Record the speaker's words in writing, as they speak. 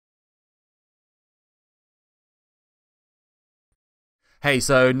Hey,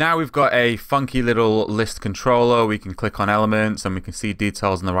 so now we've got a funky little list controller. We can click on elements and we can see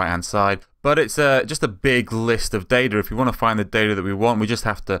details on the right hand side. But it's just a big list of data. If we want to find the data that we want, we just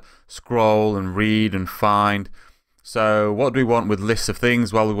have to scroll and read and find. So what do we want with lists of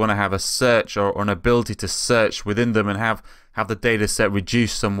things? Well, we want to have a search or an ability to search within them and have the data set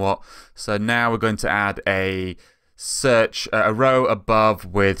reduced somewhat. So now we're going to add a search, a row above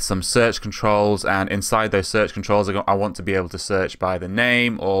with some search controls, and inside those search controls I want to be able to search by the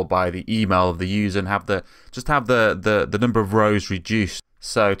name or by the email of the user and have the number of rows reduced.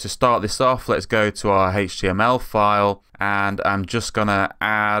 So to start this off, let's go to our HTML file, and I'm just gonna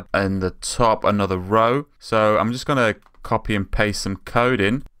add in the top another row. So I'm just gonna copy and paste some code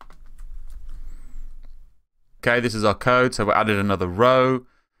in. Okay, this is our code, so we added another row.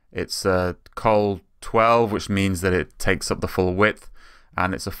 It's col 12, which means that it takes up the full width,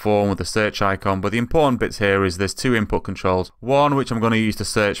 and it's a form with a search icon. But the important bits here is there's two input controls. One which I'm going to use to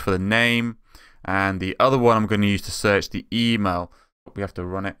search for the name, and the other one I'm going to use to search the email. We have to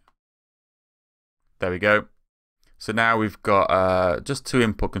run it. There we go. So now we've got just two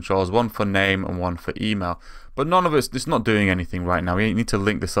input controls, one for name and one for email. But none of it's not doing anything right now. We need to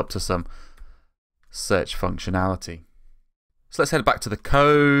link this up to some search functionality. So let's head back to the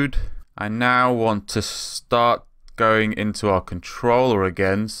code. I now want to start going into our controller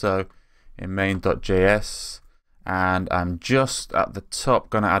again, so in main.js, and I'm just at the top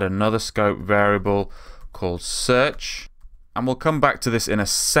going to add another scope variable called search, and we'll come back to this in a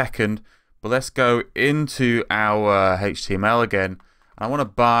second, but let's go into our HTML again. I want to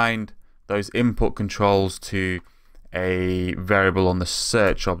bind those input controls to a variable on the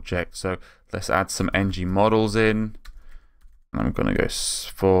search object, so let's add some ng models in. I'm going to go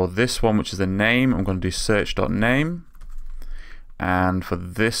for this one, which is the name. I'm going to do search.name. And for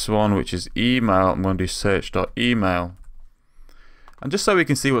this one, which is email, I'm going to do search.email. And just so we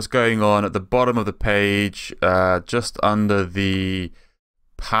can see what's going on at the bottom of the page, just under the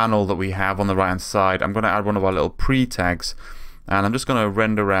panel that we have on the right hand side, I'm going to add one of our little pre-tags. And I'm just going to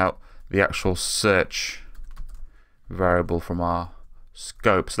render out the actual search variable from our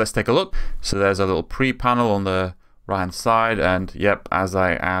scope. So let's take a look. So there's a little pre-panel on the right hand side, and yep, as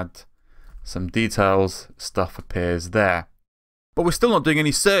I add some details, stuff appears there. But we're still not doing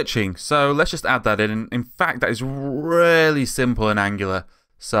any searching, so let's just add that in. And in fact, that is really simple in Angular.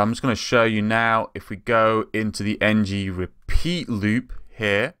 So I'm just going to show you now. If we go into the ng repeat loop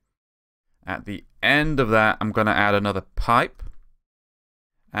here, at the end of that, I'm going to add another pipe.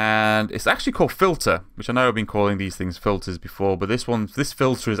 And it's actually called filter, which I know I've been calling these things filters before, but this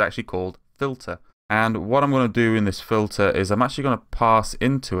filter is actually called filter. And what I'm going to do in this filter is I'm actually going to pass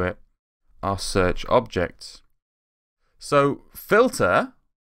into it our search objects. So filter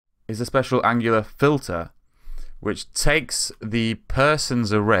is a special Angular filter which takes the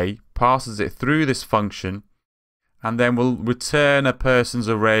persons array, passes it through this function, and then will return a persons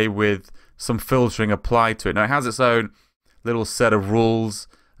array with some filtering applied to it. Now it has its own little set of rules.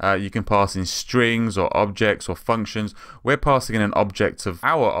 You can pass in strings or objects or functions. We're passing in an object of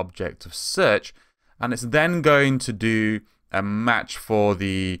our object of search, and it's then going to do a match for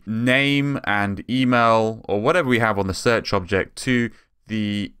the name and email or whatever we have on the search object to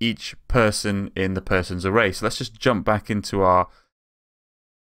each person in the persons array. So let's just jump back into our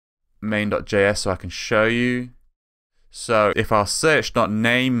main.js so I can show you. So if our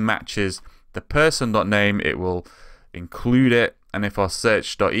search.name matches the person.name, it will include it, and if our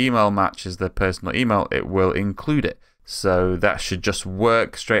search.email matches the person.email, it will include it. So that should just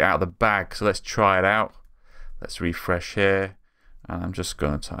work straight out of the bag. So let's try it out. Let's refresh here, and I'm just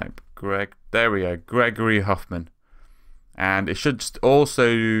going to type Greg. There we go, Gregory Huffman. And it should just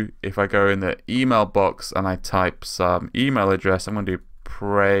also, if I go in the email box and I type some email address, I'm going to do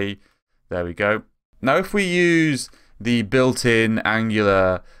pray. There we go. Now if we use the built-in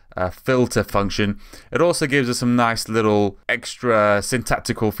Angular filter function, it also gives us some nice little extra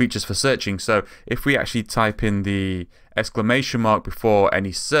syntactical features for searching. So if we actually type in the exclamation mark before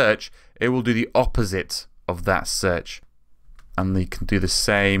any search, it will do the opposite of that search. And we can do the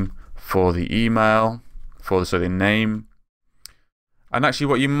same for the email, for the name. And actually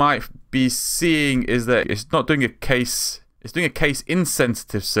what you might be seeing is that it's not doing a case, it's doing a case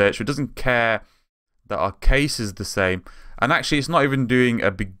insensitive search. It doesn't care that our case is the same. And actually it's not even doing a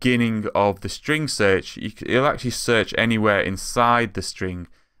beginning of the string search. It'll actually search anywhere inside the string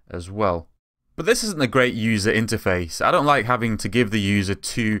as well. But this isn't a great user interface. I don't like having to give the user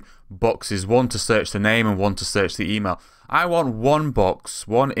two boxes, one to search the name and one to search the email. I want one box,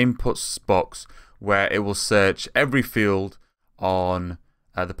 one input box, where it will search every field on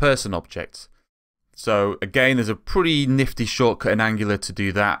the person object. So again, there's a pretty nifty shortcut in Angular to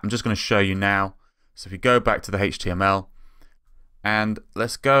do that. I'm just going to show you now. So if we go back to the HTML and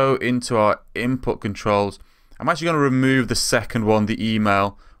let's go into our input controls. I'm actually going to remove the second one, the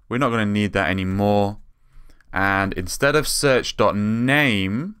email. We're not going to need that anymore. And instead of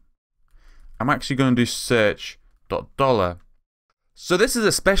search.name, I'm actually going to do search.dollar. So this is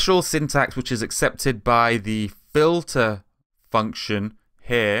a special syntax which is accepted by the filter function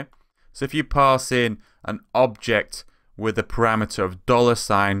here. So if you pass in an object with a parameter of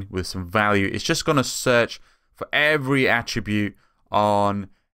 $sign with some value, it's just going to search for every attribute on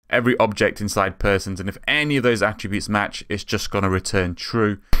every object inside persons, and if any of those attributes match, it's just going to return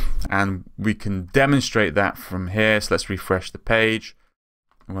true. And we can demonstrate that from here. So let's refresh the page.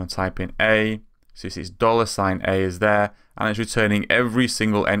 I'm going to type in A. So you see it's $A is there, and it's returning every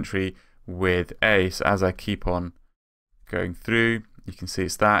single entry with A. So as I keep on going through, you can see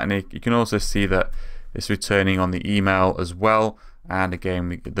it's that, and you can also see that it's returning on the email as well. And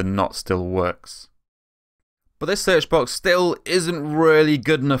again, the not still works. But this search box still isn't really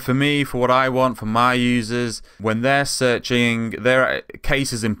good enough for me, for what I want, for my users. When they're searching, their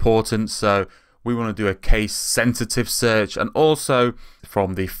case is important, so we want to do a case-sensitive search. And also,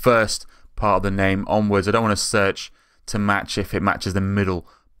 from the first part of the name onwards, I don't want to search to match if it matches the middle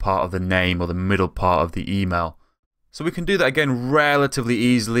part of the name or the middle part of the email. So we can do that again relatively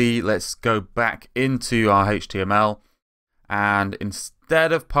easily. Let's go back into our HTML, and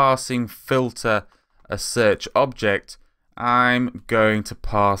instead of passing filter a search object, I'm going to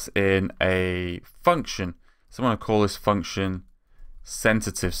pass in a function. So I'm going to call this function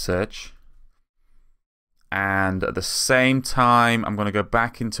sensitive search. And at the same time, I'm going to go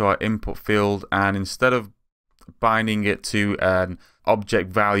back into our input field, and instead of binding it to an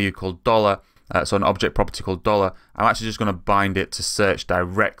object value called $, so an object property called $, I'm actually just going to bind it to search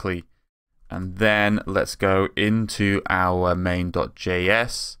directly. And then let's go into our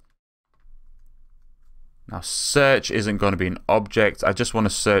main.js. Now search isn't going to be an object. I just want to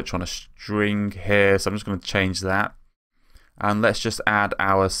search on a string here, so I'm just going to change that. And let's just add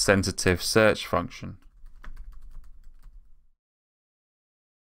our sensitive search function.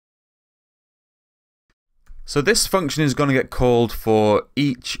 So this function is going to get called for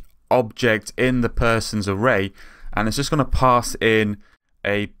each object in the person's array, and it's just going to pass in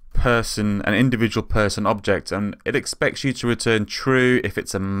a person, an individual person object, and it expects you to return true if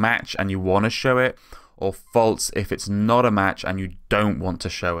it's a match and you want to show it, or false if it's not a match and you don't want to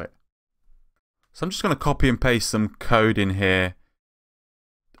show it. So I'm just going to copy and paste some code in here,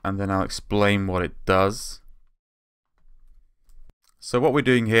 and then I'll explain what it does. So what we're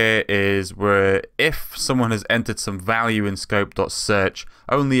doing here is if someone has entered some value in scope.search,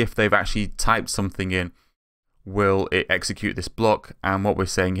 only if they've actually typed something in will it execute this block. And what we're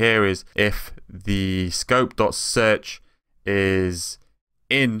saying here is if the scope.search is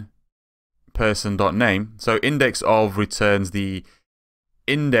in person.name, so index of returns the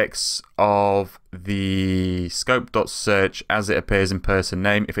index of the scope.search as it appears in person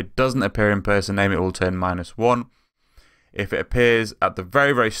name. If it doesn't appear in person name, it will return -1. If it appears at the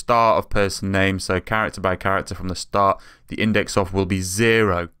very, very start of person name, so character by character from the start, the index of will be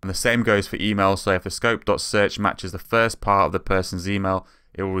 0. And the same goes for email. So if the scope.search matches the first part of the person's email,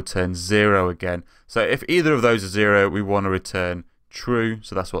 it will return 0 again. So if either of those are 0, we want to return true.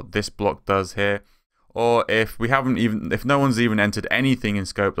 So that's what this block does here. Or if no one's even entered anything in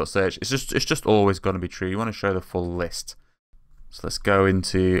scope.search, it's just always going to be true. You want to show the full list. So let's go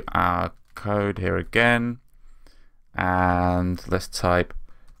into our code here again. And let's type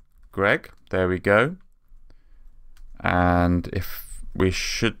Greg. There we go. And if we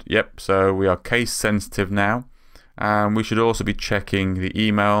should, so we are case sensitive now. And we should also be checking the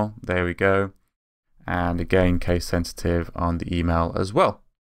email. There we go. And again, case sensitive on the email as well.